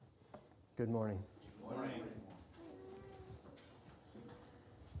Good morning. Good morning.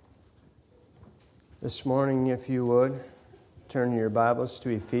 This morning, if you would, turn your Bibles to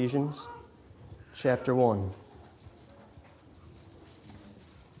Ephesians chapter 1.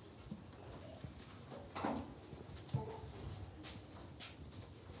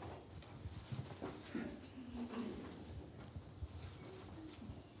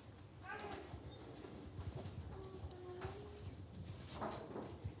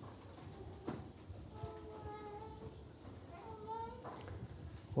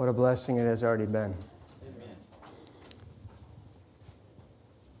 What a blessing it has already been. Amen.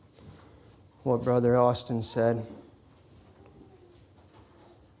 What Brother Austin said,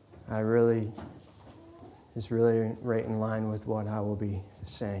 is really right in line with what I will be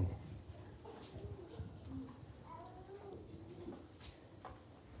saying.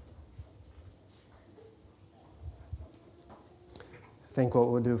 I think what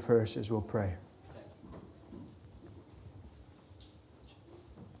we'll do first is we'll pray.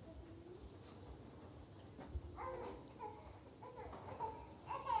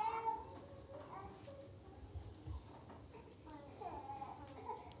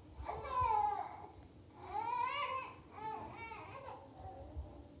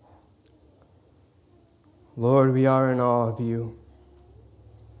 Lord, we are in awe of you.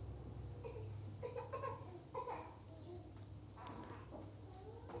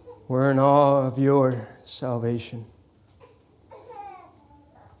 We're in awe of your salvation.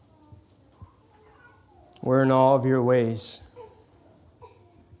 We're in awe of your ways.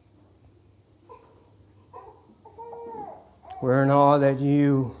 We're in awe that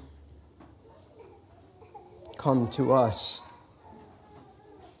you come to us.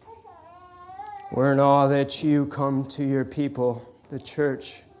 We're in awe that you come to your people, the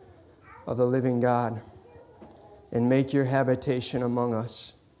church of the living God, and make your habitation among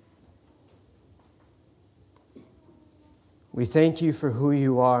us. We thank you for who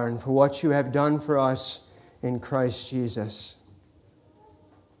you are and for what you have done for us in Christ Jesus.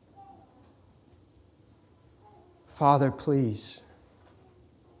 Father, please,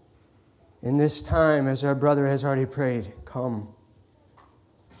 in this time, as our brother has already prayed, come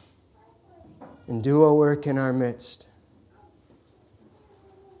and do a work in our midst.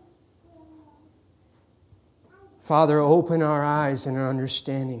 Father, open our eyes and our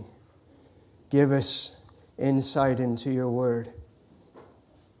understanding. Give us insight into your word.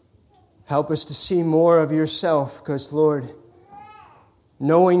 Help us to see more of yourself, because, Lord,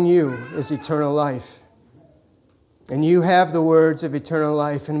 knowing you is eternal life. And you have the words of eternal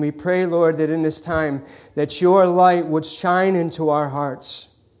life. And we pray, Lord, that in this time, that your light would shine into our hearts.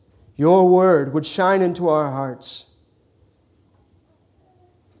 Your word would shine into our hearts.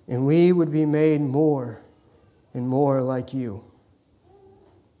 And we would be made more and more like you.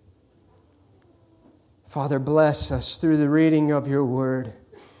 Father, bless us through the reading of your word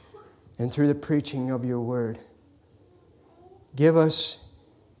and through the preaching of your word. Give us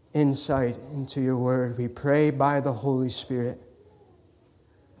insight into your word. We pray by the Holy Spirit.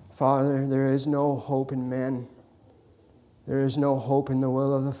 Father, there is no hope in man. There is no hope in the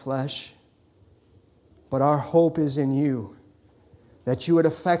will of the flesh. But our hope is in you, that you would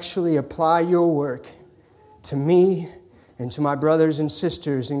effectually apply your work to me and to my brothers and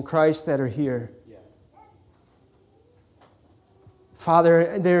sisters in Christ that are here.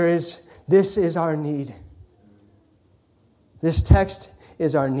 Father, this is our need. This text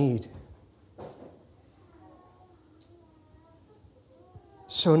is our need.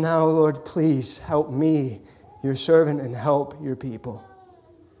 So now, Lord, please help me, your servant, and help your people.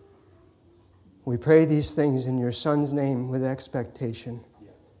 We pray these things in your Son's name with expectation.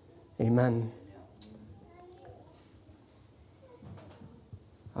 Amen.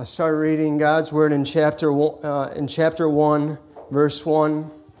 I'll start reading God's word in chapter 1, verse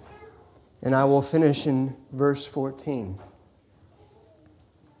 1, and I will finish in verse 14.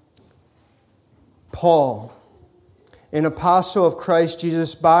 Paul, an apostle of Christ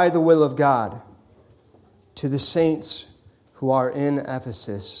Jesus by the will of God, to the saints who are in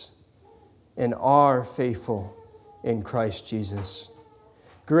Ephesus and are faithful in Christ Jesus.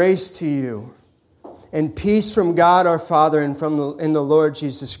 Grace to you and peace from God our Father and in the Lord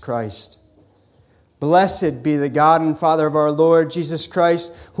Jesus Christ. Blessed be the God and Father of our Lord Jesus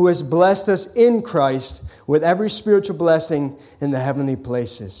Christ, who has blessed us in Christ with every spiritual blessing in the heavenly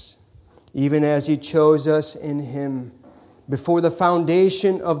places, even as he chose us in him before the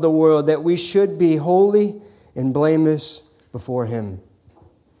foundation of the world, that we should be holy and blameless before him.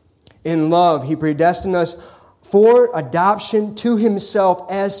 In love, he predestined us for adoption to himself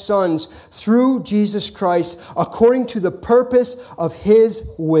as sons through Jesus Christ, according to the purpose of his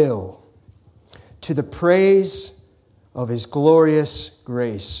will, to the praise of His glorious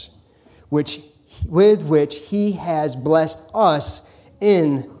grace, with which He has blessed us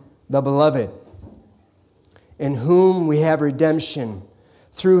in the Beloved, in whom we have redemption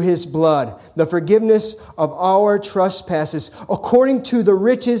through His blood, the forgiveness of our trespasses, according to the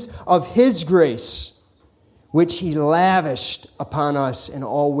riches of His grace, which He lavished upon us in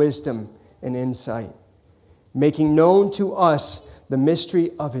all wisdom and insight, making known to us the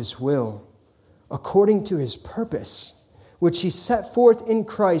mystery of His will, according to His purpose, which He set forth in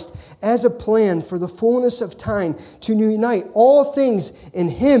Christ as a plan for the fullness of time, to unite all things in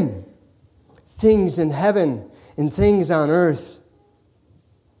Him, things in heaven and things on earth.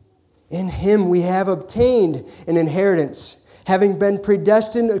 In Him we have obtained an inheritance, having been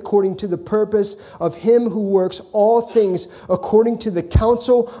predestined according to the purpose of Him who works all things according to the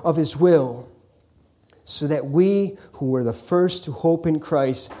counsel of His will, so that we who were the first to hope in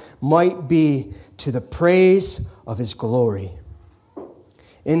Christ might be to the praise of His glory.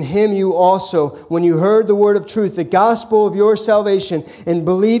 In Him you also, when you heard the word of truth, the gospel of your salvation, and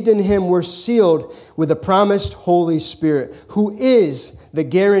believed in Him, were sealed with the promised Holy Spirit, who is the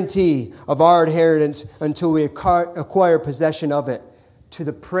guarantee of our inheritance until we acquire possession of it, to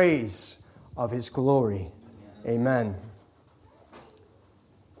the praise of His glory. Amen.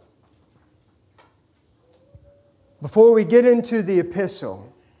 Before we get into the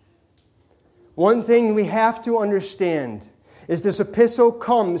epistle, one thing we have to understand is this epistle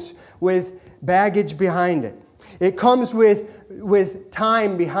comes with baggage behind it. It comes with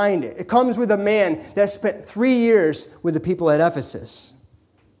time behind it. It comes with a man that spent 3 years with the people at Ephesus.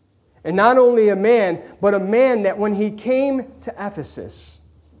 And not only a man, but a man that when he came to Ephesus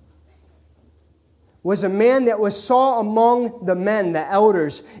was a man that was saw among the men, the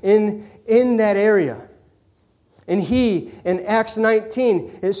elders in that area. And he, in Acts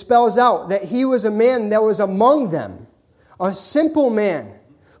 19, it spells out that he was a man that was among them, a simple man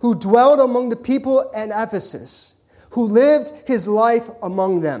who dwelled among the people at Ephesus, who lived his life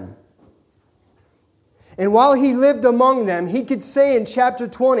among them. And while he lived among them, he could say in chapter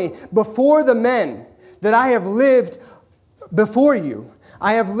 20, before the men, that I have lived before you.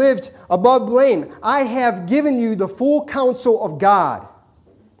 I have lived above blame. I have given you the full counsel of God.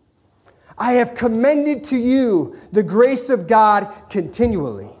 I have commended to you the grace of God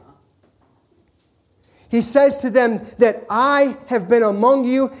continually. He says to them that I have been among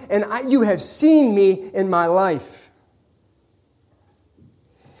you and you have seen me in my life.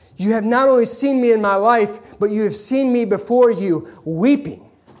 You have not only seen me in my life, but you have seen me before you weeping.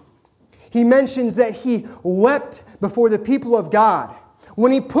 He mentions that he wept before the people of God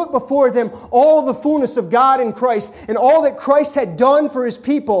when he put before them all the fullness of God in Christ and all that Christ had done for His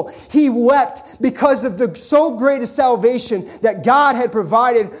people. He wept because of the so great a salvation that God had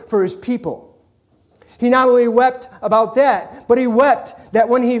provided for His people. He not only wept about that, but he wept that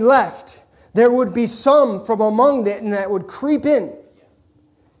when he left, there would be some from among them that would creep in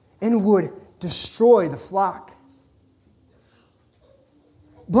and would destroy the flock.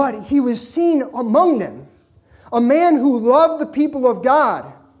 But he was seen among them. A man who loved the people of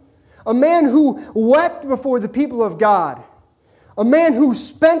God. A man who wept before the people of God. A man who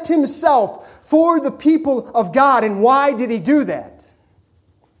spent himself for the people of God. And why did he do that?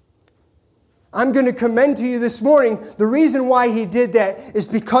 I'm going to commend to you this morning the reason why he did that is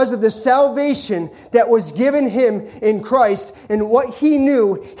because of the salvation that was given him in Christ and what he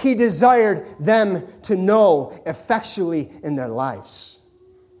knew he desired them to know effectually in their lives.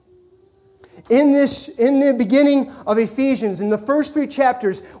 In the beginning of Ephesians, in the first 3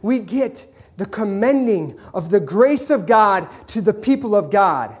 chapters, we get the commending of the grace of God to the people of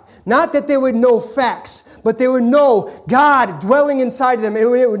God. Not that they would know facts, but they would know God dwelling inside of them.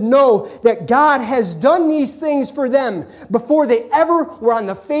 And they would know that God has done these things for them before they ever were on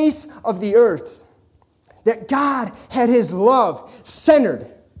the face of the earth. That God had His love centered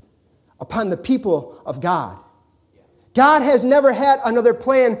upon the people of God. God has never had another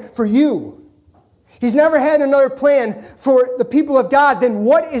plan for you. He's never had another plan for the people of God than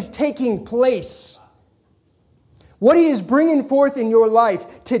what is taking place. What He is bringing forth in your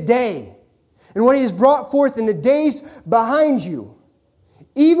life today. And what He has brought forth in the days behind you.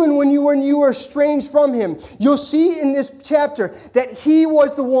 Even when you were estranged from Him. You'll see in this chapter that He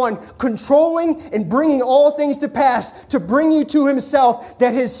was the one controlling and bringing all things to pass to bring you to Himself,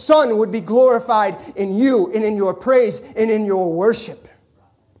 that His Son would be glorified in you and in your praise and in your worship.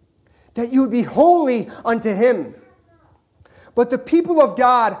 That you would be holy unto Him. But the people of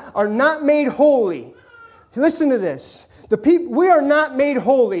God are not made holy. Listen to this. We are not made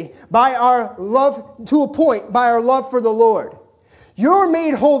holy by our love, to a point, by our love for the Lord. You're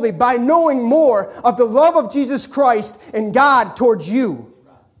made holy by knowing more of the love of Jesus Christ and God towards you.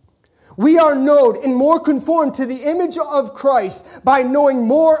 We are known and more conformed to the image of Christ by knowing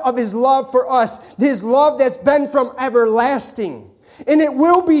more of His love for us, His love that's been from everlasting. And it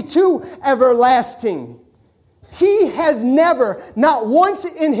will be too everlasting. He has never, not once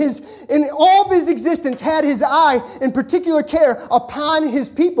in all of His existence, had His eye in particular care upon His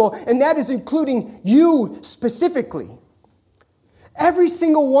people, and that is including you specifically. Every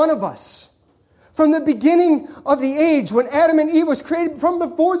single one of us, from the beginning of the age, when Adam and Eve was created, from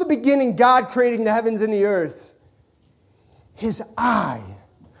before the beginning, God creating the heavens and the earth, His eye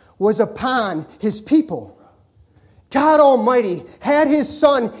was upon His people. God Almighty had His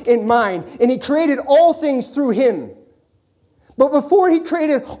Son in mind, and He created all things through Him. But before He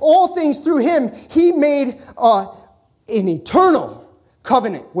created all things through Him, He made an eternal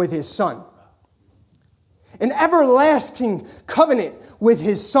covenant with His Son. An everlasting covenant with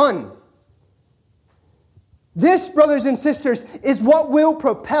His Son. This, brothers and sisters, is what will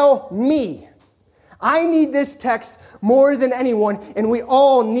propel me. I need this text more than anyone, and we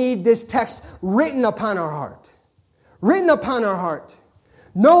all need this text written upon our heart. Written upon our heart.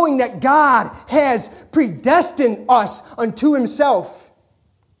 Knowing that God has predestined us unto Himself.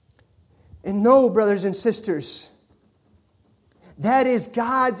 And know, brothers and sisters, that is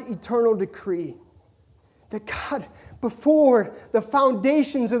God's eternal decree. That God, before the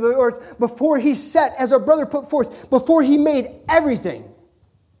foundations of the earth, before He set, as our brother put forth, before He made everything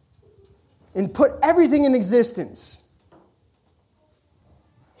and put everything in existence,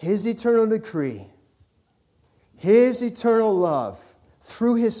 His eternal decree, His eternal love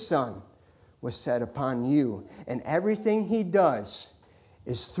through His Son was set upon you. And everything He does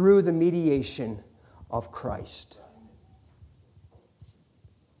is through the mediation of Christ.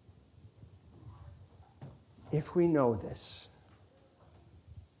 If we know this,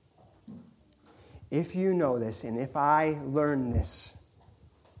 if you know this, and if I learn this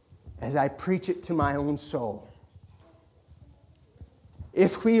as I preach it to my own soul,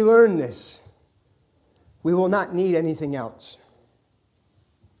 if we learn this, we will not need anything else.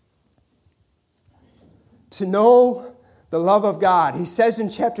 To know the love of God, he says in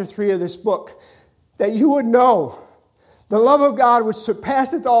chapter 3 of this book, that you would know the love of God which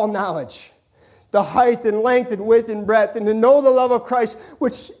surpasseth all knowledge, the height and length and width and breadth, and to know the love of Christ,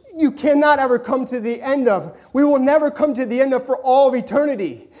 which you cannot ever come to the end of. We will never come to the end of for all of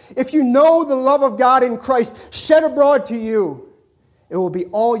eternity. If you know the love of God in Christ shed abroad to you, it will be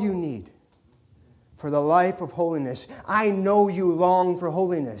all you need for the life of holiness. I know you long for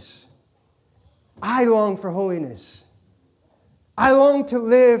holiness. I long for holiness. I long to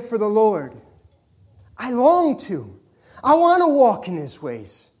live for the Lord. I long to. I want to walk in His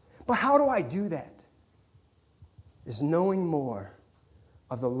ways. But how do I do that? Is knowing more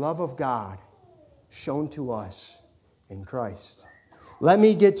of the love of God shown to us in Christ. Let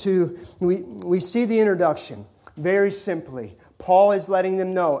me get to, we see the introduction very simply. Paul is letting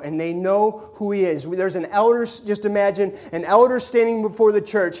them know, and they know who he is. There's an elder, just imagine, an elder standing before the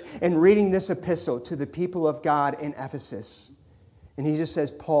church and reading this epistle to the people of God in Ephesus. And he just says,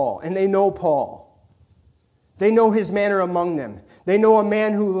 Paul. And they know Paul. They know his manner among them. They know a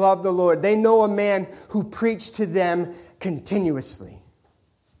man who loved the Lord. They know a man who preached to them continuously.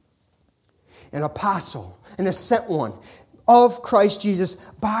 An apostle, and a sent one of Christ Jesus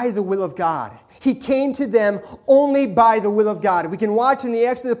by the will of God. He came to them only by the will of God. We can watch in the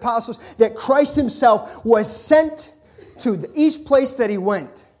Acts of the Apostles that Christ Himself was sent to each place that He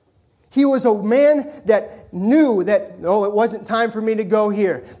went. He was a man that knew that, no, it wasn't time for me to go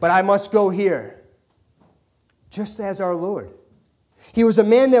here, but I must go here. Just as our Lord. He was a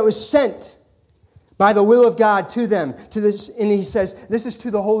man that was sent by the will of God to them. And he says, this is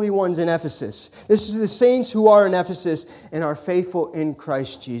to the holy ones in Ephesus. This is to the saints who are in Ephesus and are faithful in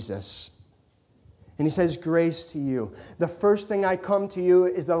Christ Jesus. And he says, grace to you. The first thing I come to you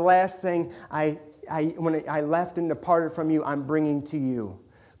is the last thing when I left and departed from you, I'm bringing to you.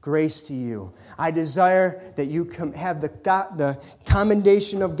 Grace to you. I desire that you have the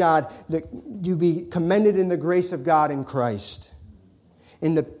commendation of God, that you be commended in the grace of God in Christ.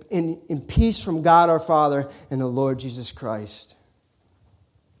 In peace from God our Father and the Lord Jesus Christ.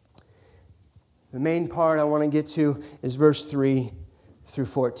 The main part I want to get to is verse 3 through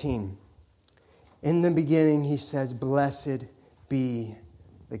 14. In the beginning, he says, blessed be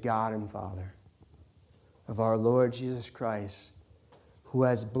the God and Father of our Lord Jesus Christ, who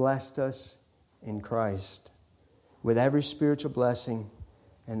has blessed us in Christ with every spiritual blessing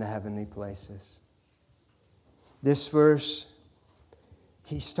in the heavenly places. This verse,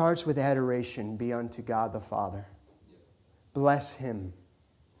 he starts with adoration be unto God the Father Bless him.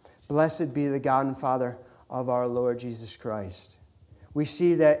 Blessed be the God and Father of our Lord Jesus Christ. We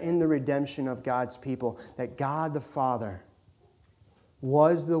see that in the redemption of God's people, that God the Father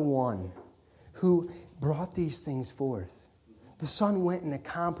was the one who brought these things forth. The Son went and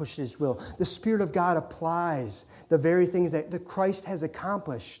accomplished His will. The Spirit of God applies the very things that the Christ has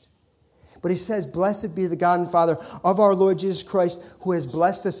accomplished. But He says, blessed be the God and Father of our Lord Jesus Christ, who has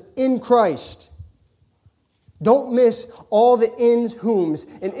blessed us in Christ. Don't miss all the ins, whom's,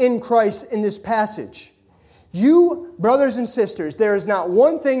 and in Christ in this passage. You, brothers and sisters, there is not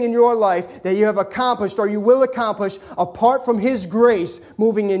one thing in your life that you have accomplished or you will accomplish apart from His grace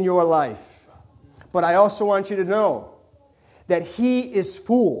moving in your life. But I also want you to know that He is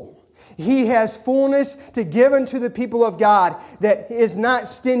full. He has fullness to give unto the people of God that is not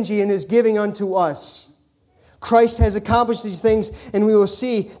stingy in His giving unto us. Christ has accomplished these things, and we will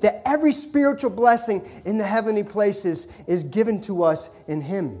see that every spiritual blessing in the heavenly places is given to us in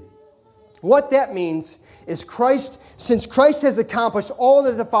Him. What that means is since Christ has accomplished all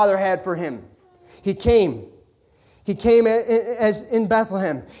that the Father had for Him, He came. He came as in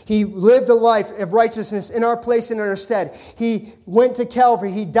Bethlehem. He lived a life of righteousness in our place and in our stead. He went to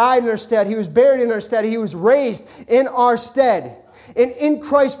Calvary. He died in our stead. He was buried in our stead. He was raised in our stead. And in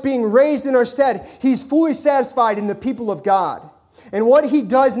Christ being raised in our stead, He's fully satisfied in the people of God. And what He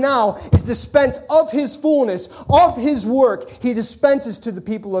does now is dispense of His fullness, of His work, He dispenses to the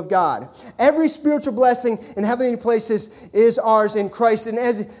people of God. Every spiritual blessing in heavenly places is ours in Christ. And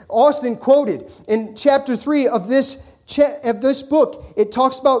as Austin quoted in chapter 3 of this book, it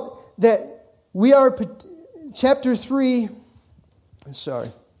talks about that we are, chapter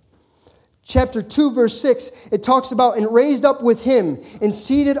 2, verse 6, it talks about, and raised up with Him, and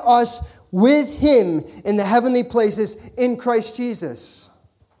seated us with Him in the heavenly places in Christ Jesus.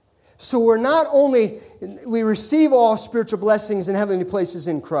 So we receive all spiritual blessings in heavenly places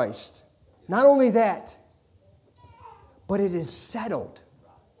in Christ. Not only that, but it is settled.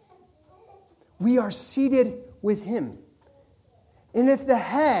 We are seated with Him. And if the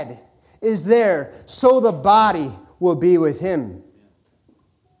head is there, so the body will be with Him.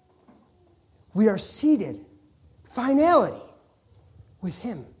 We are seated, finality, with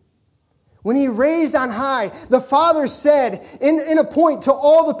Him. When He raised on high, the Father said in a point to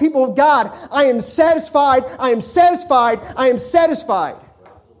all the people of God, I am satisfied, I am satisfied, I am satisfied.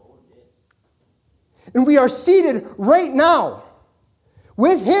 And we are seated right now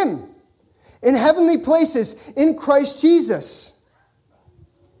with Him in heavenly places in Christ Jesus.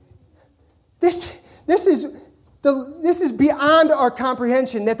 This is beyond our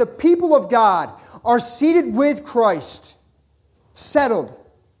comprehension, that the people of God are seated with Christ, settled.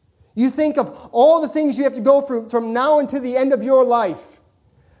 You think of all the things you have to go through from now until the end of your life.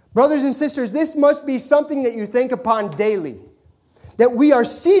 Brothers and sisters, this must be something that you think upon daily. That we are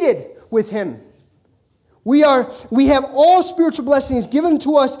seated with Him. We have all spiritual blessings given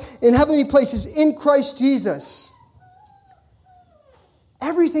to us in heavenly places in Christ Jesus.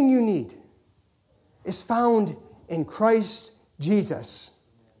 Everything you need is found in Christ Jesus.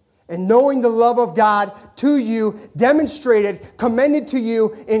 And knowing the love of God to you, demonstrated, commended to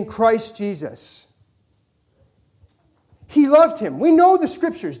you in Christ Jesus. He loved Him. We know the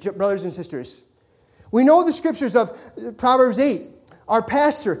Scriptures, brothers and sisters. We know the Scriptures of Proverbs 8. Our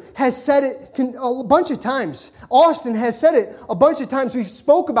pastor has said it a bunch of times. Austin has said it a bunch of times. We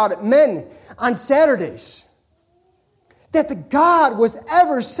spoke about it, men, on Saturdays. That the God was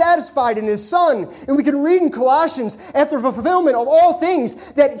ever satisfied in His Son. And we can read in Colossians, after fulfillment of all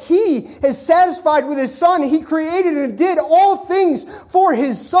things, that He is satisfied with His Son. He created and did all things for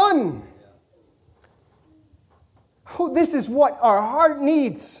His Son. Oh, this is what our heart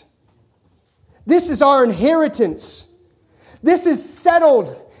needs. This is our inheritance. This is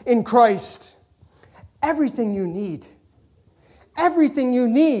settled in Christ. Everything you need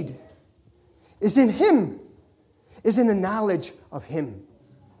is in Him. Is in the knowledge of Him.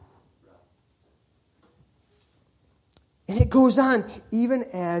 And it goes on, even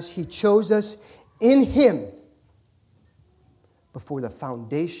as He chose us in Him before the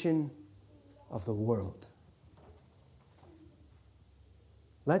foundation of the world.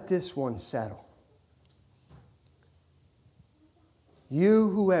 Let this one settle. You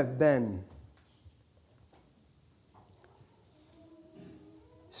who have been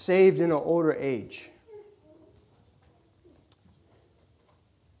saved in an older age,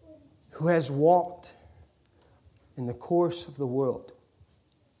 who has walked in the course of the world.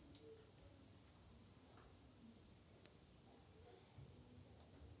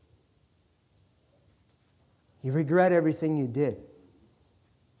 You regret everything you did.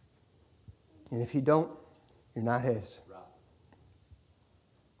 And if you don't, you're not His.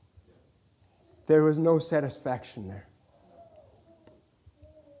 there was no satisfaction there.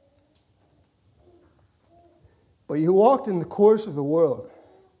 But you walked in the course of the world.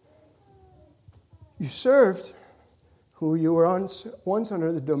 You served who you were once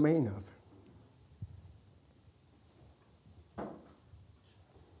under the domain of.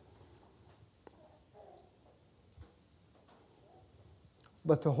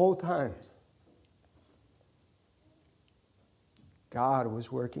 But the whole time, God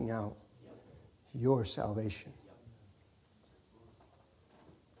was working out your salvation.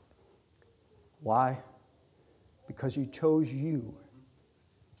 Why? Because He chose you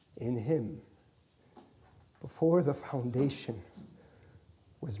in Him before the foundation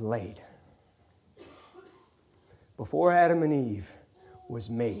was laid. Before Adam and Eve was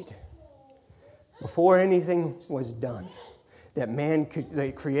made. Before anything was done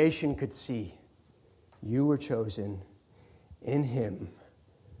that creation could see, you were chosen in Him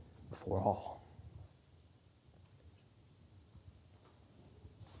before all.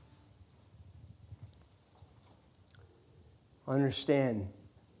 Understand,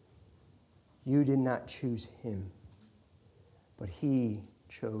 you did not choose Him, but He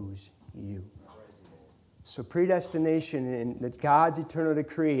chose you. So predestination in God's eternal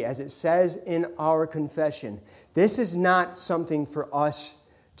decree, as it says in our confession, this is not something for us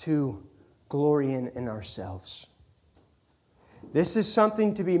to glory in ourselves. This is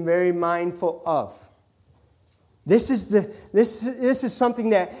something to be very mindful of. This is something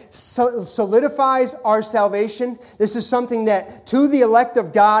that solidifies our salvation. This is something that, to the elect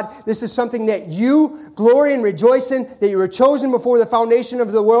of God, this is something that you glory and rejoice in, that you were chosen before the foundation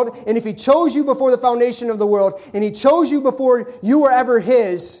of the world. And if He chose you before the foundation of the world, and He chose you before you were ever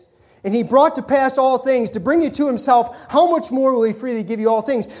His, and He brought to pass all things to bring you to Himself, how much more will He freely give you all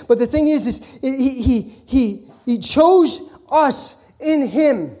things? But the thing is He chose us in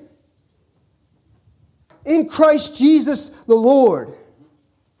Him. In Christ Jesus the Lord.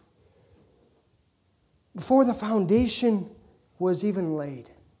 Before the foundation was even laid.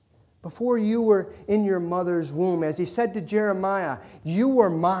 Before you were in your mother's womb. As He said to Jeremiah, you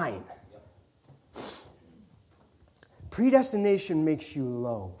were mine. Predestination makes you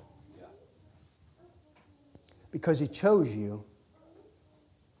low. Because He chose you.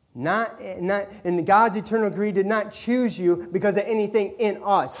 And God's eternal decree did not choose you because of anything in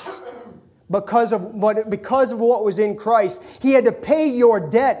us. Because of what was in Christ. He had to pay your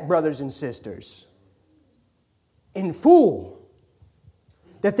debt, brothers and sisters, in full.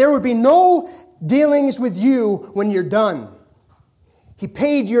 That there would be no dealings with you when you're done. He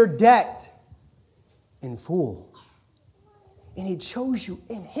paid your debt in full. And He chose you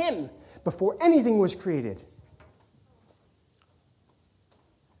in Him before anything was created.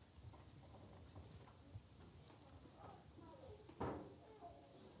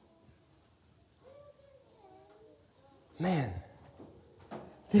 Man,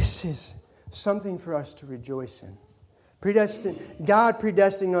 this is something for us to rejoice in. God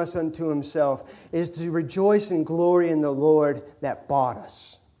predestining us unto Himself is to rejoice and glory in the Lord that bought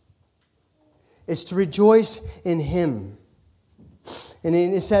us. It's to rejoice in Him. And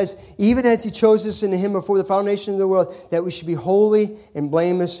it says, even as He chose us in Him before the foundation of the world, that we should be holy and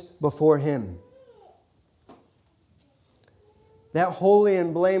blameless before Him. That holy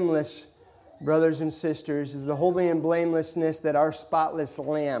and blameless, brothers and sisters, is the holy and blamelessness that our spotless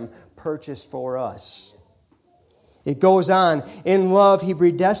Lamb purchased for us. It goes on. In love, He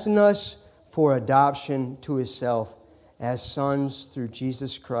predestined us for adoption to Himself as sons through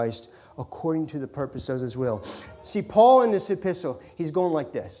Jesus Christ, according to the purpose of His will. See, Paul in this epistle, he's going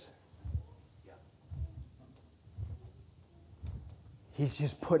like this. He's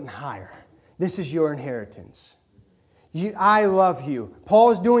just putting higher. This is your inheritance. I love you.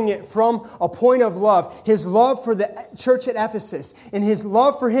 Paul's doing it from a point of love. His love for the church at Ephesus. And his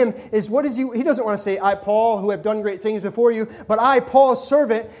love for him is, what is he? He doesn't want to say, I, Paul, who have done great things before you, but I, Paul,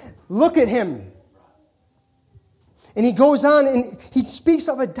 servant, look at him. And he goes on and he speaks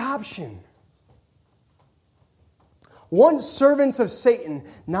of adoption. Once servants of Satan,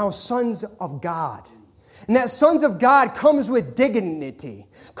 now sons of God. And that sons of God comes with dignity,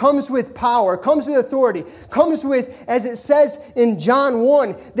 comes with power, comes with authority, comes with, as it says in John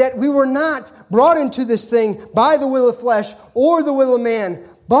 1, that we were not brought into this thing by the will of flesh or the will of man,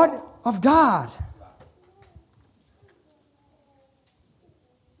 but of God.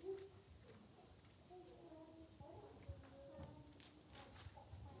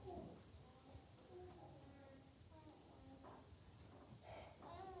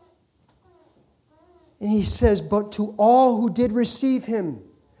 And he says, but to all who did receive Him,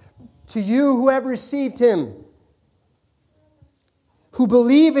 to you who have received Him, who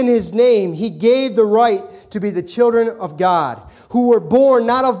believe in his name, he gave the right to be the children of God, who were born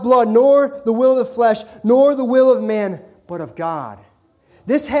not of blood, nor the will of the flesh, nor the will of man, but of God.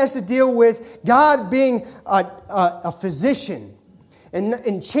 This has to deal with God being a physician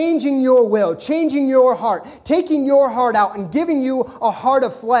and changing your will, changing your heart, taking your heart out and giving you a heart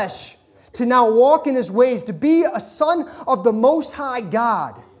of flesh to now walk in his ways, to be a son of the Most High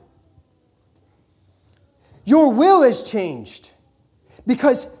God. Your will is changed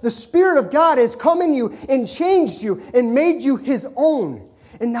because the Spirit of God has come in you and changed you and made you his own.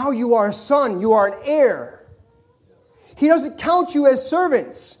 And now you are a son, you are an heir. He doesn't count you as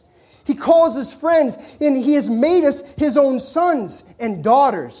servants. He calls us friends, and he has made us his own sons and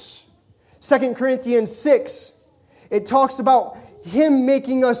daughters. 2 Corinthians 6, it talks about him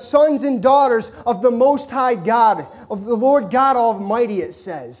making us sons and daughters of the Most High God, of the Lord God Almighty, it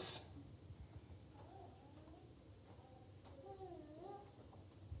says.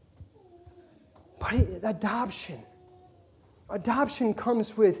 But adoption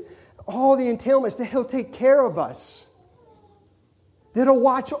comes with all the entailments that he'll take care of us, that he'll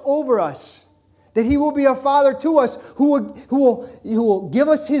watch over us, that he will be a father to us who will give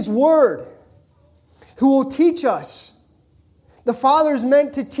us his word, who will teach us. The father is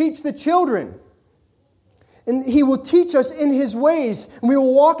meant to teach the children. And he will teach us in his ways. And we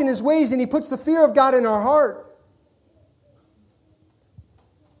will walk in his ways, and he puts the fear of God in our heart.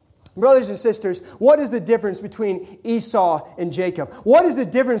 Brothers and sisters, what is the difference between Esau and Jacob? What is the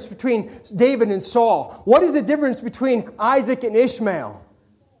difference between David and Saul? What is the difference between Isaac and Ishmael?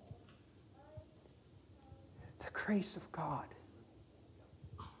 The grace of God.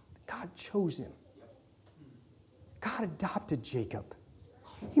 God chose him. God adopted Jacob.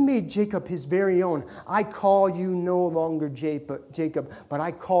 He made Jacob his very own. I call you no longer Jacob, but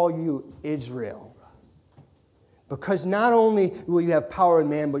I call you Israel. Because not only will you have power with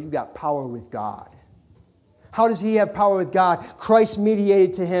man, but you got power with God. How does he have power with God? Christ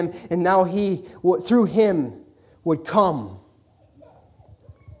mediated to him, and now he, through him, would come.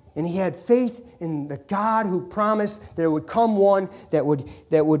 And he had faith in the God who promised there would come one that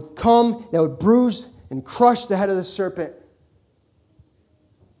would bruise and crush the head of the serpent.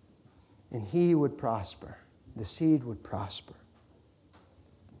 And he would prosper. The seed would prosper.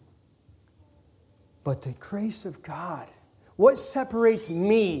 But the grace of God, what separates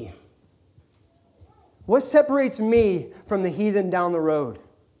me? What separates me from the heathen down the road?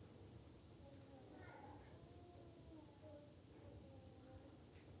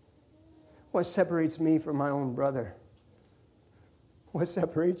 What separates me from my own brother? What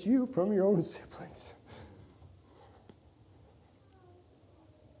separates you from your own siblings?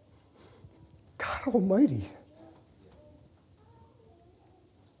 God Almighty.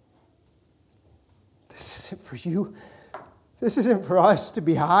 This isn't for you. This isn't for us to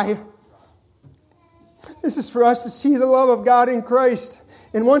be high. This is for us to see the love of God in Christ.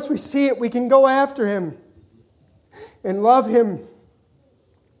 And once we see it, we can go after him and love him.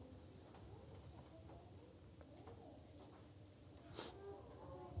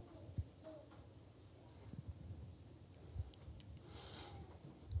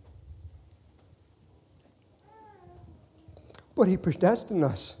 But he predestined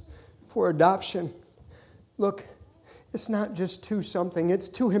us for adoption. Look, it's not just to something, it's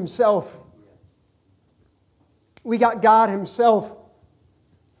to himself. We got God himself.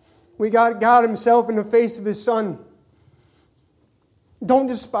 We got God himself in the face of his Son. Don't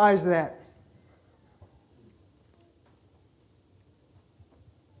despise that.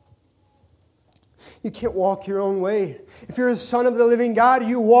 You can't walk your own way. If you're a son of the living God,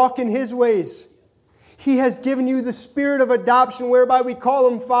 you walk in his ways. He has given you the spirit of adoption whereby we call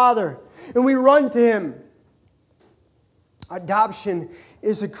him Father, and we run to him. Adoption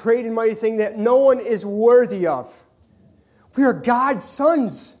is a great and mighty thing that no one is worthy of. We are God's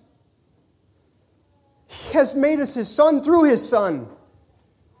sons. He has made us his son through his Son.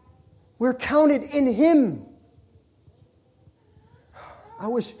 We're counted in him. I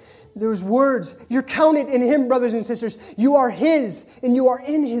wish there was words. You're counted in him, brothers and sisters. You are his, and you are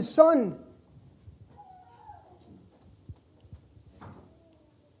in his Son.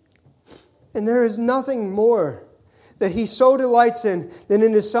 And there is nothing more that he so delights in than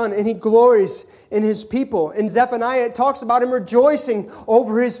in his Son, and he glories in his people. In Zephaniah, it talks about him rejoicing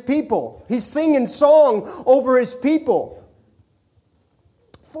over his people. He's singing song over his people.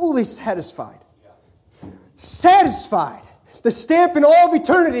 Fully satisfied. Satisfied. The stamp in all of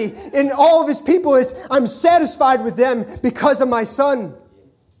eternity in all of his people is, I'm satisfied with them because of my Son.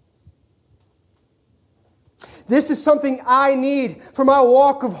 This is something I need for my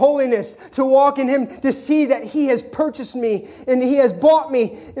walk of holiness, to walk in Him, to see that He has purchased me and He has bought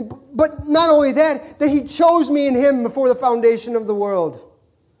me. But not only that, that He chose me in Him before the foundation of the world.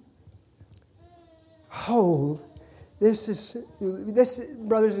 Oh, this,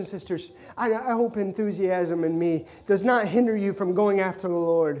 brothers and sisters, I hope enthusiasm in me does not hinder you from going after the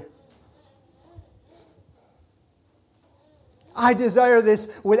Lord. I desire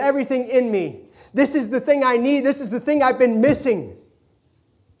this with everything in me. This is the thing I need. This is the thing I've been missing.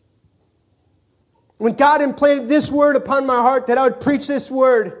 When God implanted this word upon my heart that I would preach this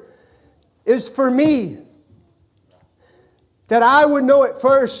word, it was for me. That I would know it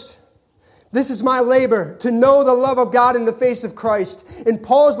first. This is my labor, to know the love of God in the face of Christ. And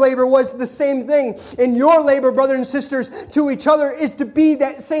Paul's labor was the same thing. And your labor, brothers and sisters, to each other is to be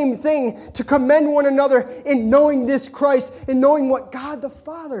that same thing, to commend one another in knowing this Christ and knowing what God the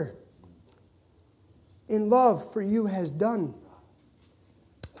Father in love for you has done.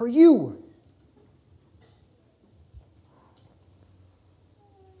 For you.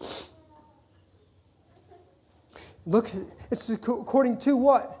 Look, it's according to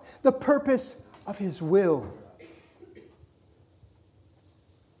what? The purpose of His will.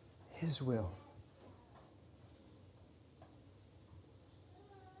 His will.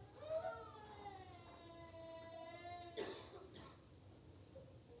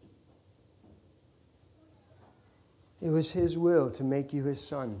 It was His will to make you His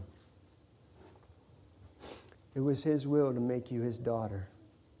son. It was His will to make you His daughter.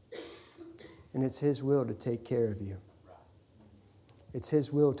 And it's His will to take care of you. It's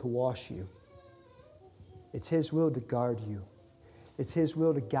His will to wash you. It's His will to guard you. It's His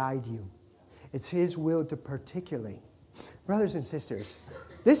will to guide you. It's His will to particularly. Brothers and sisters,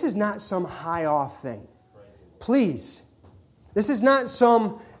 this is not some high off thing. Please. This is not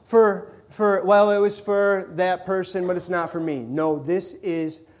some well, it was for that person, but it's not for me. No, this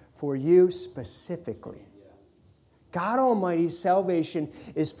is for you specifically. God Almighty's salvation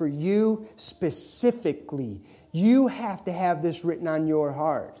is for you specifically. You have to have this written on your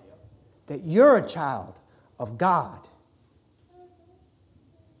heart, that you're a child of God.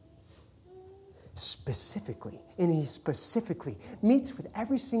 Specifically. And He specifically meets with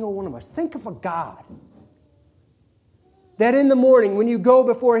every single one of us. Think of a God that in the morning when you go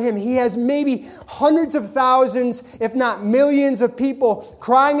before Him, He has maybe hundreds of thousands, if not millions of people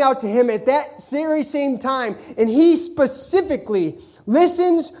crying out to Him at that very same time. And He specifically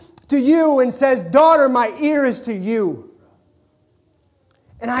listens to you and says, "Daughter, my ear is to you.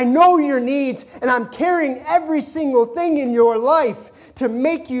 And I know your needs, and I'm carrying every single thing in your life to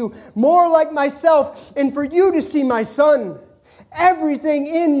make you more like myself and for you to see my Son." Everything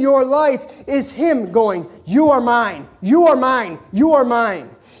in your life is Him going, "You are mine, you are mine, you are mine."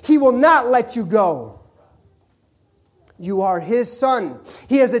 He will not let you go. You are His son.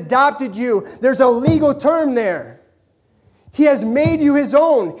 He has adopted you. There's a legal term there. He has made you His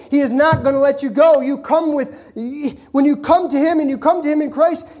own. He is not going to let you go. When you come to Him and you come to Him in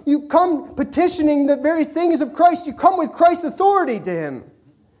Christ, you come petitioning the very things of Christ. You come with Christ's authority to Him.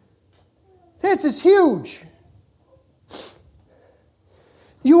 This is huge.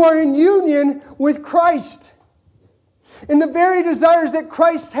 You are in union with Christ. And the very desires that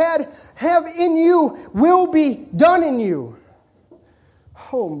Christ have in you will be done in you.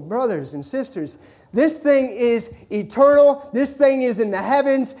 Oh, brothers and sisters, this thing is eternal. This thing is in the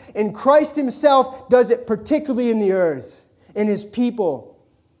heavens. And Christ Himself does it particularly in the earth, in His people.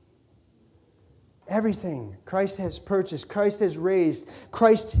 Everything Christ has purchased, Christ has raised,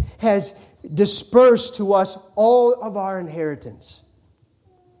 Christ has dispersed to us all of our inheritance.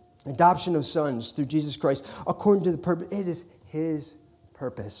 Adoption of sons through Jesus Christ, according to the purpose. It is His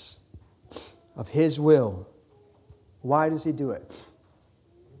purpose of His will. Why does He do it?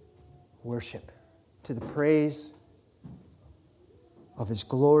 Worship. To the praise of His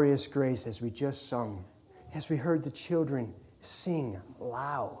glorious grace, as we just sung, as we heard the children sing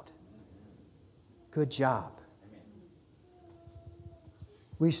loud. Good job.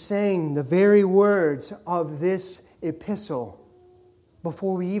 We sang the very words of this epistle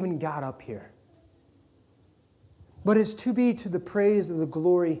before we even got up here. But it's to be to the praise of the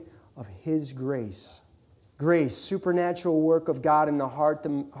glory of His grace. Grace, supernatural work of God in the heart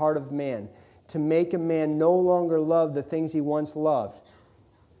of man, to make a man no longer love the things he once loved,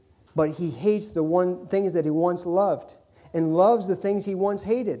 but he hates the things that he once loved and loves the things he once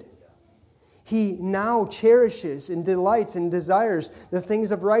hated. He now cherishes and delights and desires the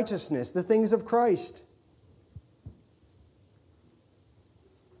things of righteousness, the things of Christ.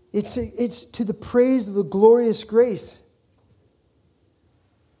 It's to the praise of the glorious grace.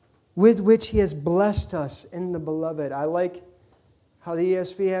 with which He has blessed us in the Beloved. I like how the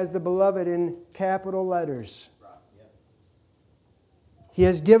ESV has the Beloved in capital letters. He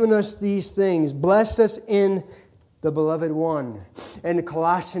has given us these things, blessed us in the Beloved One. And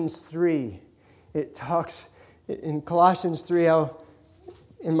Colossians 3, it talks in Colossians 3, how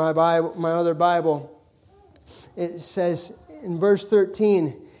in my Bible, my other Bible, it says in verse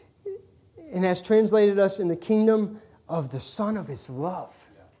 13, and has translated us in the kingdom of the Son of His love.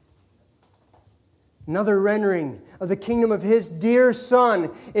 Another rendering of the kingdom of His dear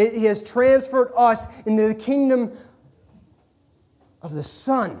Son. He has transferred us into the kingdom of the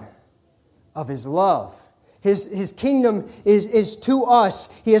Son of His love. His kingdom is to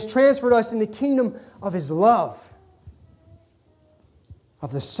us. He has transferred us in the kingdom of His love.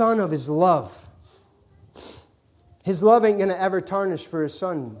 Of the Son of His love. His love ain't going to ever tarnish for His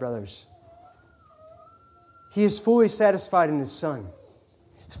Son, brothers. He is fully satisfied in His Son.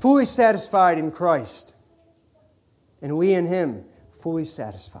 He's fully satisfied in Christ. And we in Him, fully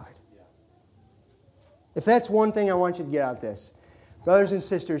satisfied. If that's one thing I want you to get out of this, brothers and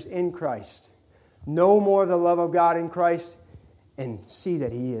sisters in Christ, know more of the love of God in Christ and see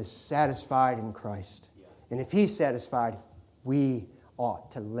that He is satisfied in Christ. And if He's satisfied, we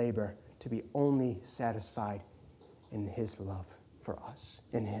ought to labor to be only satisfied in His love for us,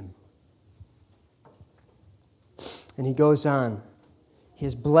 in Him. And he goes on. He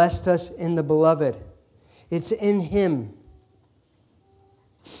has blessed us in the Beloved. It's in Him.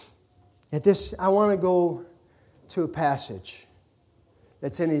 At this, I want to go to a passage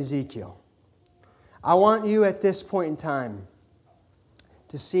that's in Ezekiel. I want you at this point in time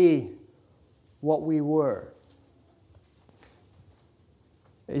to see what we were.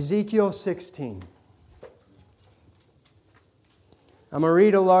 Ezekiel 16. I'm going to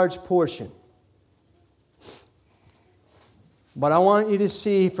read a large portion. But I want you to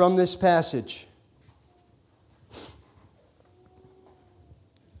see from this passage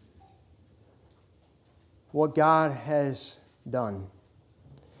what God has done.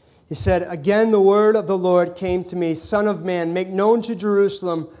 He said, "Again the word of the Lord came to me, Son of man, make known to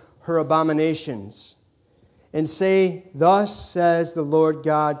Jerusalem her abominations, and say, Thus says the Lord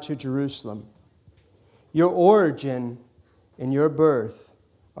God to Jerusalem, Your origin and your birth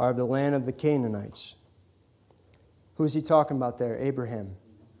are of the land of the Canaanites." Who's he talking about there? Abraham.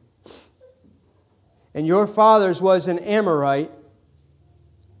 "And your father's was an Amorite,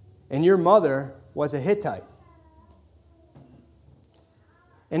 and your mother was a Hittite.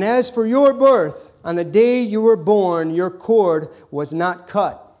 And as for your birth, on the day you were born, your cord was not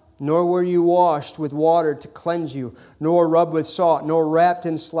cut, nor were you washed with water to cleanse you, nor rubbed with salt, nor wrapped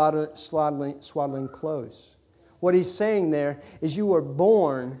in swaddling clothes." What he's saying there is you were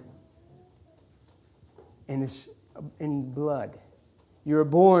born in blood. You were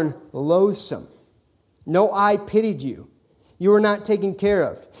born loathsome. No eye pitied you. You were not taken care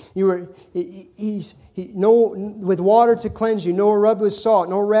of. You were with water to cleanse you, nor rubbed with salt,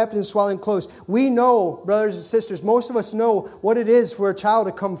 nor wrapped in swaddling clothes. We know, brothers and sisters, most of us know what it is for a child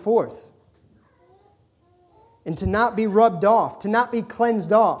to come forth and to not be rubbed off, to not be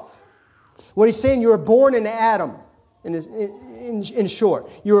cleansed off. What he's saying, you were born in Adam. In short,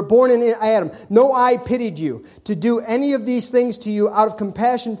 you were born in Adam. No eye pitied you to do any of these things to you out of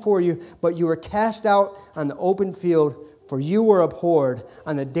compassion for you, but you were cast out on the open field, for you were abhorred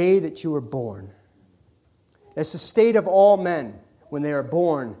on the day that you were born. That's the state of all men when they are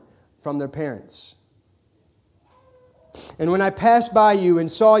born from their parents. "And when I passed by you and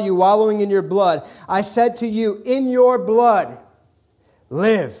saw you wallowing in your blood, I said to you, in your blood,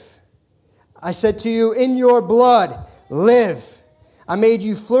 live. I said to you, in your blood, live. I made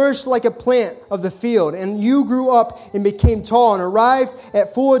you flourish like a plant of the field, and you grew up and became tall and arrived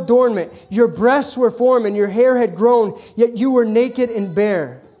at full adornment. Your breasts were formed and your hair had grown, yet you were naked and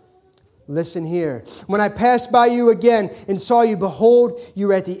bare." Listen here. "When I passed by you again and saw you, behold, you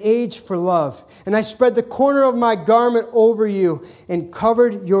were at the age for love. And I spread the corner of my garment over you and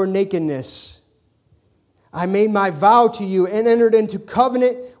covered your nakedness. I made my vow to you and entered into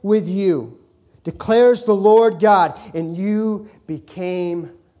covenant with you, declares the Lord God, and you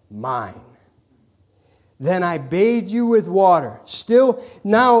became mine. Then I bathed you with water." Still,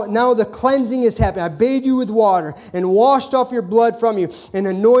 now the cleansing is happening. "I bathed you with water and washed off your blood from you and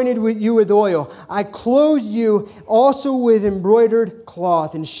anointed you with oil. I clothed you also with embroidered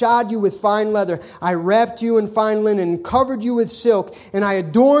cloth and shod you with fine leather. I wrapped you in fine linen and covered you with silk, and I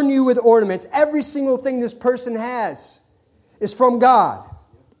adorned you with ornaments." Every single thing this person has is from God.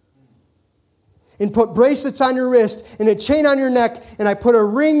 "And put bracelets on your wrist and a chain on your neck, and I put a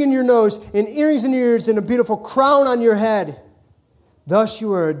ring in your nose and earrings in your ears and a beautiful crown on your head. Thus you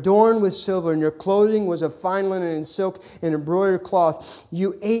were adorned with silver, and your clothing was of fine linen and silk and embroidered cloth.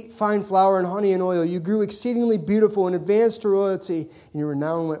 You ate fine flour and honey and oil. You grew exceedingly beautiful and advanced to royalty, and your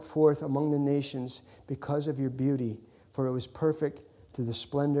renown went forth among the nations because of your beauty, for it was perfect through the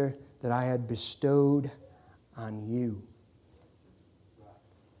splendor that I had bestowed on you.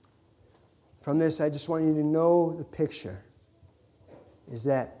 From this, I just want you to know the picture is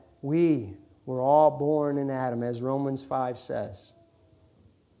that we were all born in Adam, as Romans 5 says.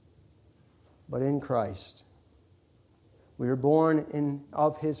 But in Christ, we were born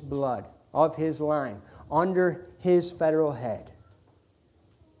of His blood, of His line, under His federal head.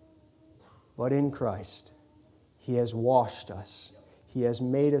 But in Christ, He has washed us. He has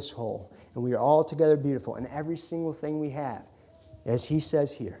made us whole. And we are altogether beautiful. And every single thing we have, as He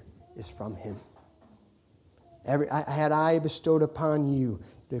says here, is from Him. Had I bestowed upon you,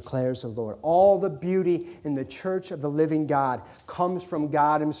 declares the Lord. All the beauty in the church of the living God comes from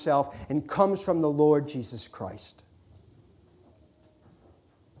God Himself and comes from the Lord Jesus Christ.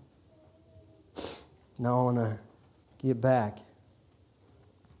 Now I want to get back.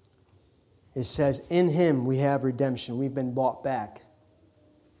 It says, in Him we have redemption. We've been bought back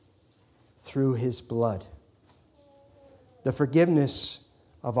through His blood. The forgiveness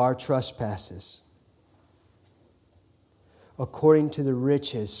of our trespasses, according to the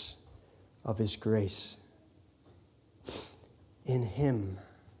riches of His grace. In Him,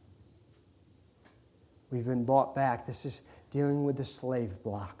 we've been bought back. This is dealing with the slave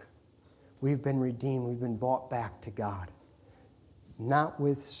block. We've been redeemed. We've been bought back to God. Not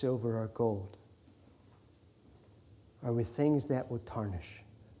with silver or gold, or with things that will tarnish,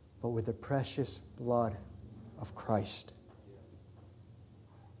 but with the precious blood of Christ.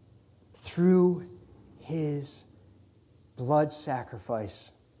 Through His blood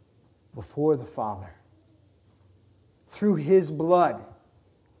sacrifice before the Father. Through His blood,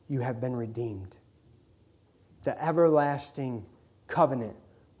 you have been redeemed. The everlasting covenant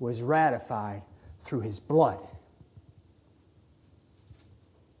was ratified through His blood.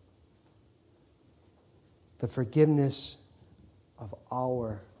 The forgiveness of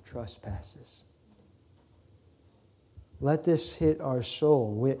our trespasses. Let this hit our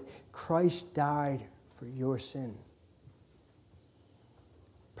soul. Christ died for your sin.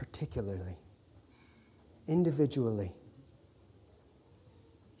 Particularly, individually.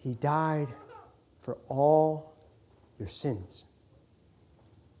 He died for all your sins.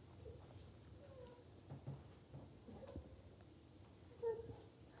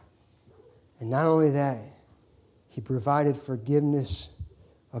 And not only that, He provided forgiveness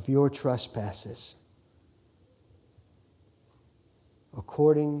of your trespasses.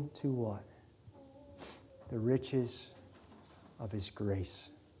 According to what? The riches of His grace.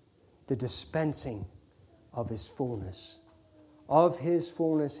 The dispensing of His fullness. Of His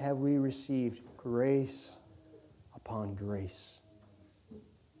fullness have we received grace upon grace.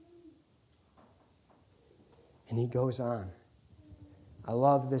 And He goes on. I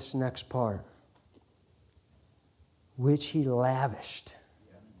love this next part. Which He lavished.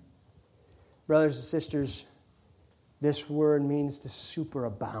 Brothers and sisters, this word means to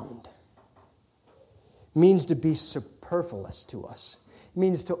superabound. It means to be superfluous to us. It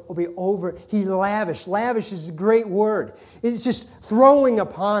means to be over. He lavished. Lavish is a great word. It's just throwing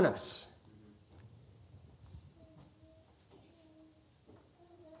upon us.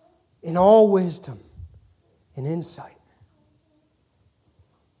 In all wisdom and insight.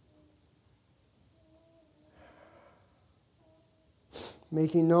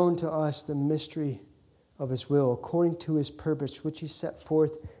 Making known to us the mystery of His will, according to His purpose, which He set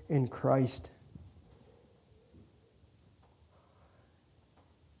forth in Christ.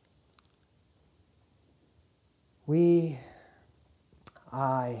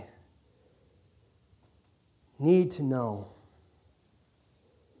 I need to know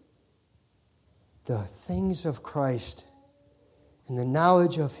the things of Christ and the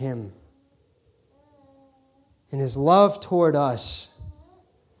knowledge of Him and His love toward us.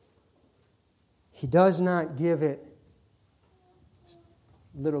 He does not give it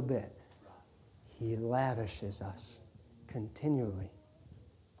a little bit. He lavishes us continually.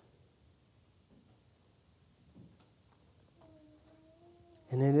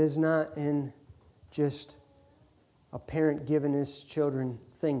 And it is not in just a parent giving his children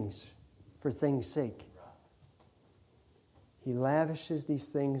things for things' sake. He lavishes these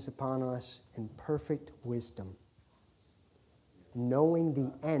things upon us in perfect wisdom, knowing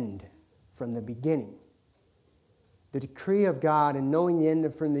the end from the beginning. The decree of God and knowing the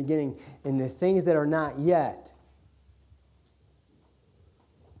end from the beginning and the things that are not yet.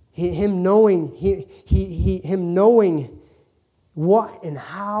 Him knowing what and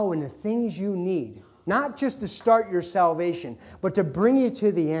how and the things you need. Not just to start your salvation, but to bring you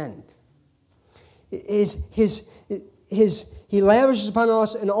to the end. He lavishes upon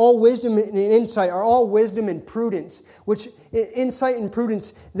us in all wisdom and insight, or all wisdom and prudence. Which insight and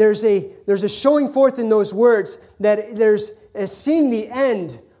prudence, there's a showing forth in those words that there's a seeing the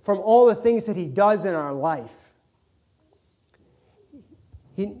end from all the things that He does in our life.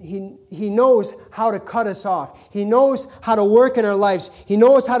 He knows how to cut us off. He knows how to work in our lives. He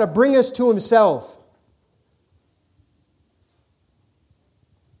knows how to bring us to Himself.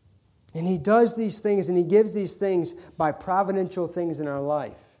 And He does these things and He gives these things by providential things in our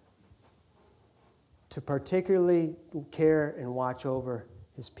life to particularly care and watch over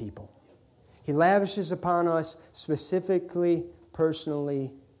His people. He lavishes upon us specifically,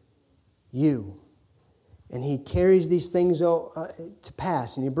 personally, you. And He carries these things to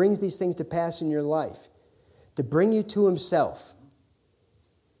pass. And He brings these things to pass in your life to bring you to Himself,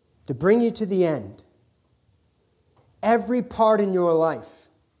 to bring you to the end. Every part in your life,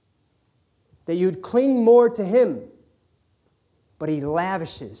 that you'd cling more to Him. But He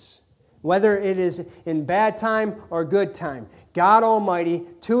lavishes. Whether it is in bad time or good time, God Almighty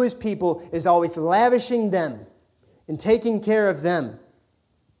to His people is always lavishing them and taking care of them.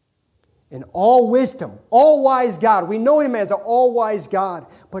 In all wisdom, all-wise God. We know Him as an all-wise God,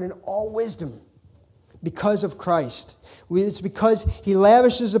 but in all wisdom, because of Christ. It's because He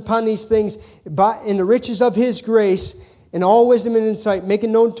lavishes upon these things in the riches of His grace, in all wisdom and insight,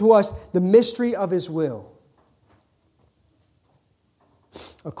 making known to us the mystery of His will,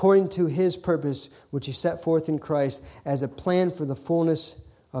 according to His purpose, which He set forth in Christ as a plan for the fullness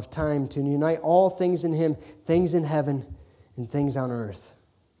of time, to unite all things in Him, things in heaven and things on earth.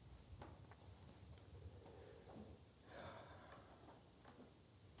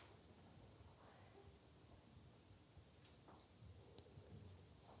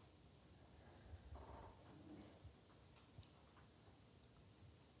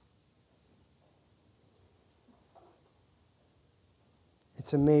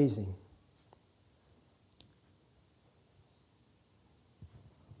 It's amazing.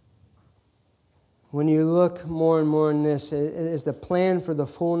 When you look more and more in this, it is the plan for the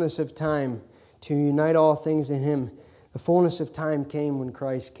fullness of time to unite all things in Him. The fullness of time came when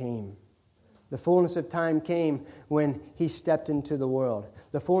Christ came. The fullness of time came when He stepped into the world.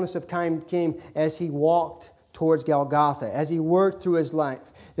 The fullness of time came as He walked towards Golgotha, as He worked through His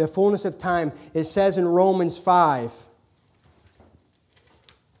life. The fullness of time, it says in Romans 5,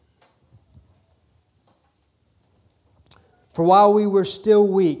 for while we were still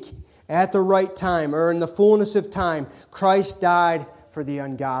weak, at the right time, or in the fullness of time, Christ died for the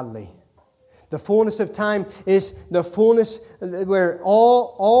ungodly. The fullness of time is the fullness where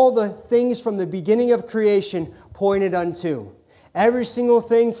all the things from the beginning of creation pointed unto. Every single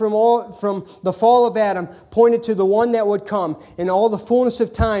thing from the fall of Adam pointed to the one that would come. And all the fullness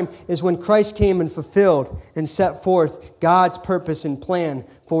of time is when Christ came and fulfilled and set forth God's purpose and plan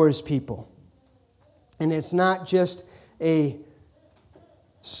for His people. And it's not just a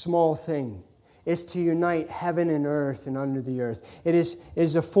small thing. It's to unite heaven and earth and under the earth. It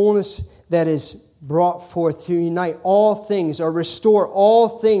is a fullness that is brought forth to unite all things or restore all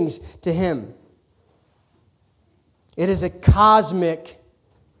things to Him. It is a cosmic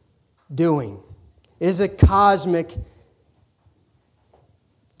doing. It is a cosmic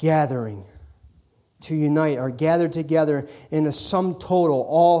gathering to unite or gather together in a sum total,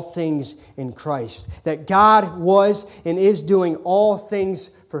 all things in Christ. That God was and is doing all things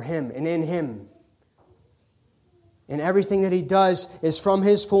for Him and in Him. And everything that He does is from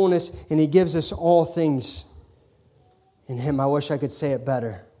His fullness, and He gives us all things in Him. I wish I could say it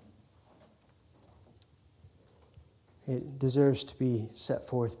better. It deserves to be set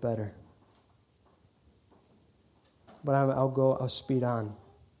forth better. But I'll speed on.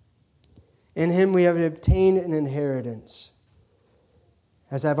 In Him we have obtained an inheritance.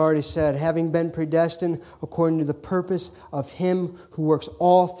 As I've already said, having been predestined according to the purpose of Him who works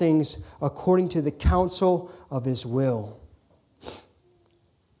all things according to the counsel of His will.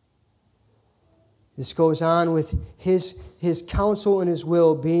 This goes on with His counsel and His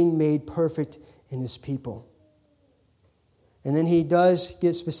will being made perfect in His people. And then He does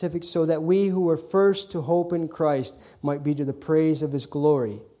get specific so that we who were first to hope in Christ might be to the praise of His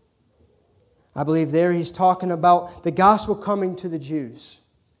glory. I believe there He's talking about the gospel coming to the Jews.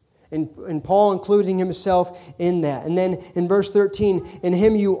 And Paul including himself in that. And then in verse 13, in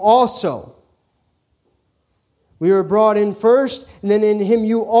Him you also. We were brought in first, and then in Him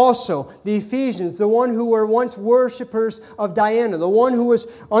you also. The Ephesians, the one who were once worshipers of Diana, the one who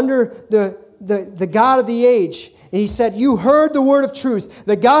was under the God of the age, And he said, you heard the word of truth,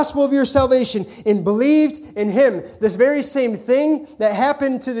 the gospel of your salvation, and believed in him. This very same thing that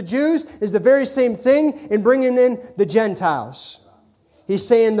happened to the Jews is the very same thing in bringing in the Gentiles. He's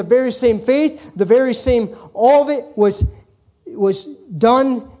saying the very same faith, the very same, all of it was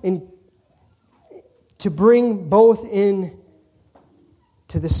done to bring both in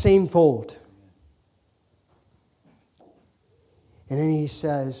to the same fold. And then he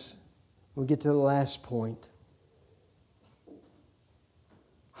says, we get to the last point.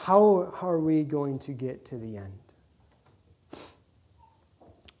 How are we going to get to the end?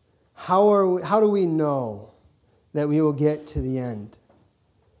 How do we know that we will get to the end?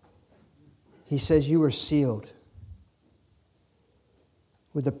 He says, you are sealed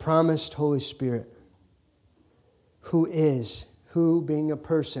with the promised Holy Spirit, who being a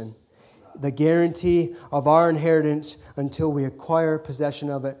person, the guarantee of our inheritance until we acquire possession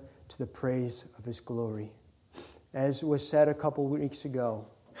of it to the praise of his glory. As was said a couple weeks ago,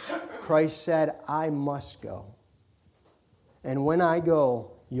 Christ said, I must go. And when I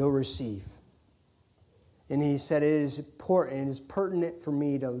go, you'll receive. And he said, it is important, it is pertinent for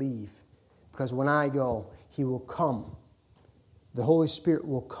me to leave. Because when I go, he will come. The Holy Spirit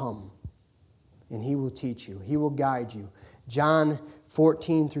will come. And he will teach you. He will guide you. John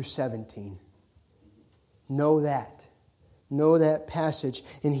 14 through 17. Know that. Know that passage.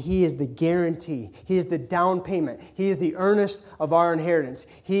 And he is the guarantee. He is the down payment. He is the earnest of our inheritance.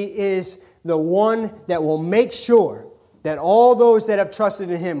 He is the one that will make sure that all those that have trusted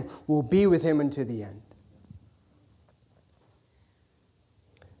in him will be with him unto the end.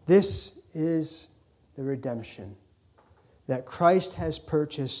 This is the redemption that Christ has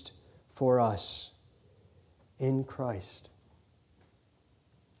purchased for us in Christ.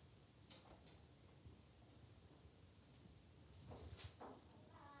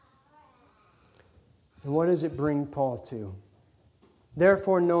 And what does it bring Paul to?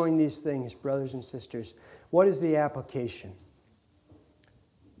 Therefore, knowing these things, brothers and sisters, what is the application?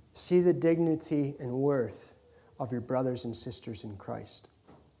 See the dignity and worth of your brothers and sisters in Christ.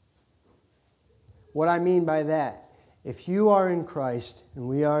 What I mean by that, if you are in Christ, and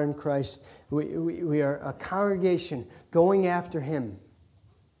we are in Christ, we are a congregation going after him.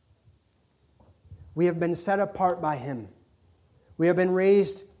 We have been set apart by him. We have been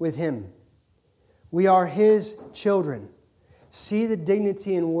raised with him. We are his children. See the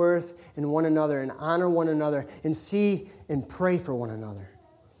dignity and worth in one another and honor one another and see and pray for one another.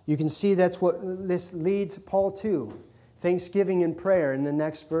 You can see that's what this leads Paul to. Thanksgiving and prayer in the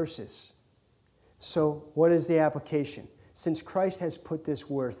next verses. So what is the application? Since Christ has put this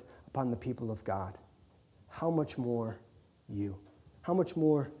worth upon the people of God, how much more you? How much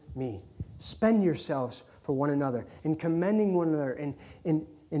more me? Spend yourselves for one another in commending one another and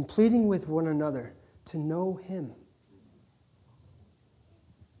in pleading with one another to know him.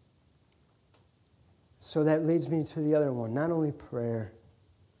 So that leads me to the other one. Not only prayer,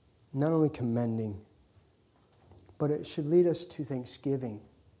 not only commending, but it should lead us to thanksgiving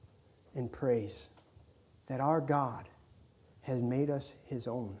and praise that our God has made us his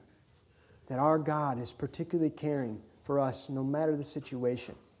own. That our God is particularly caring for us no matter the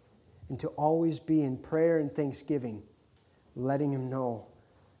situation. And to always be in prayer and thanksgiving, letting him know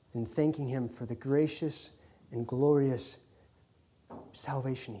and thanking him for the gracious and glorious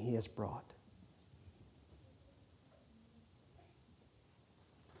salvation he has brought.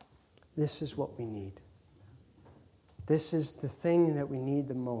 This is what we need. This is the thing that we need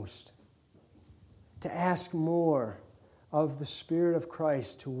the most. To ask more of the Spirit of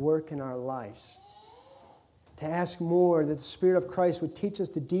Christ to work in our lives. To ask more that the Spirit of Christ would teach us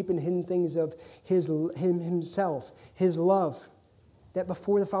the deep and hidden things of him himself, his love. That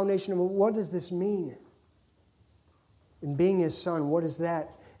before the foundation of what does this mean? In being his son, what is that?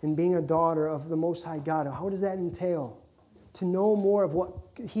 In being a daughter of the Most High God, how does that entail? To know more of what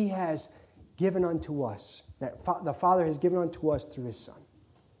he has given unto us. That the Father has given unto us through his Son.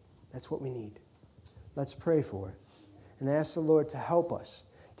 That's what we need. Let's pray for it. And ask the Lord to help us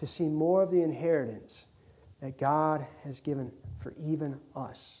to see more of the inheritance that God has given for even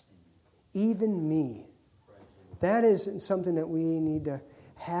us. Even me. That is something that we need to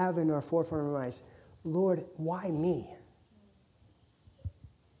have in our forefront of our minds. Lord, why me?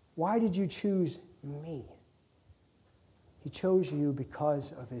 Why did you choose me? He chose you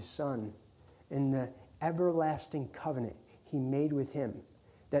because of his Son and the everlasting covenant he made with him.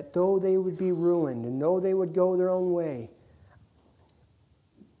 That though they would be ruined and though they would go their own way,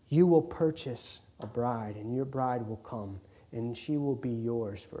 you will purchase a bride and your bride will come and she will be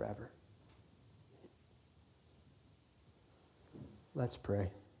yours forever. Let's pray.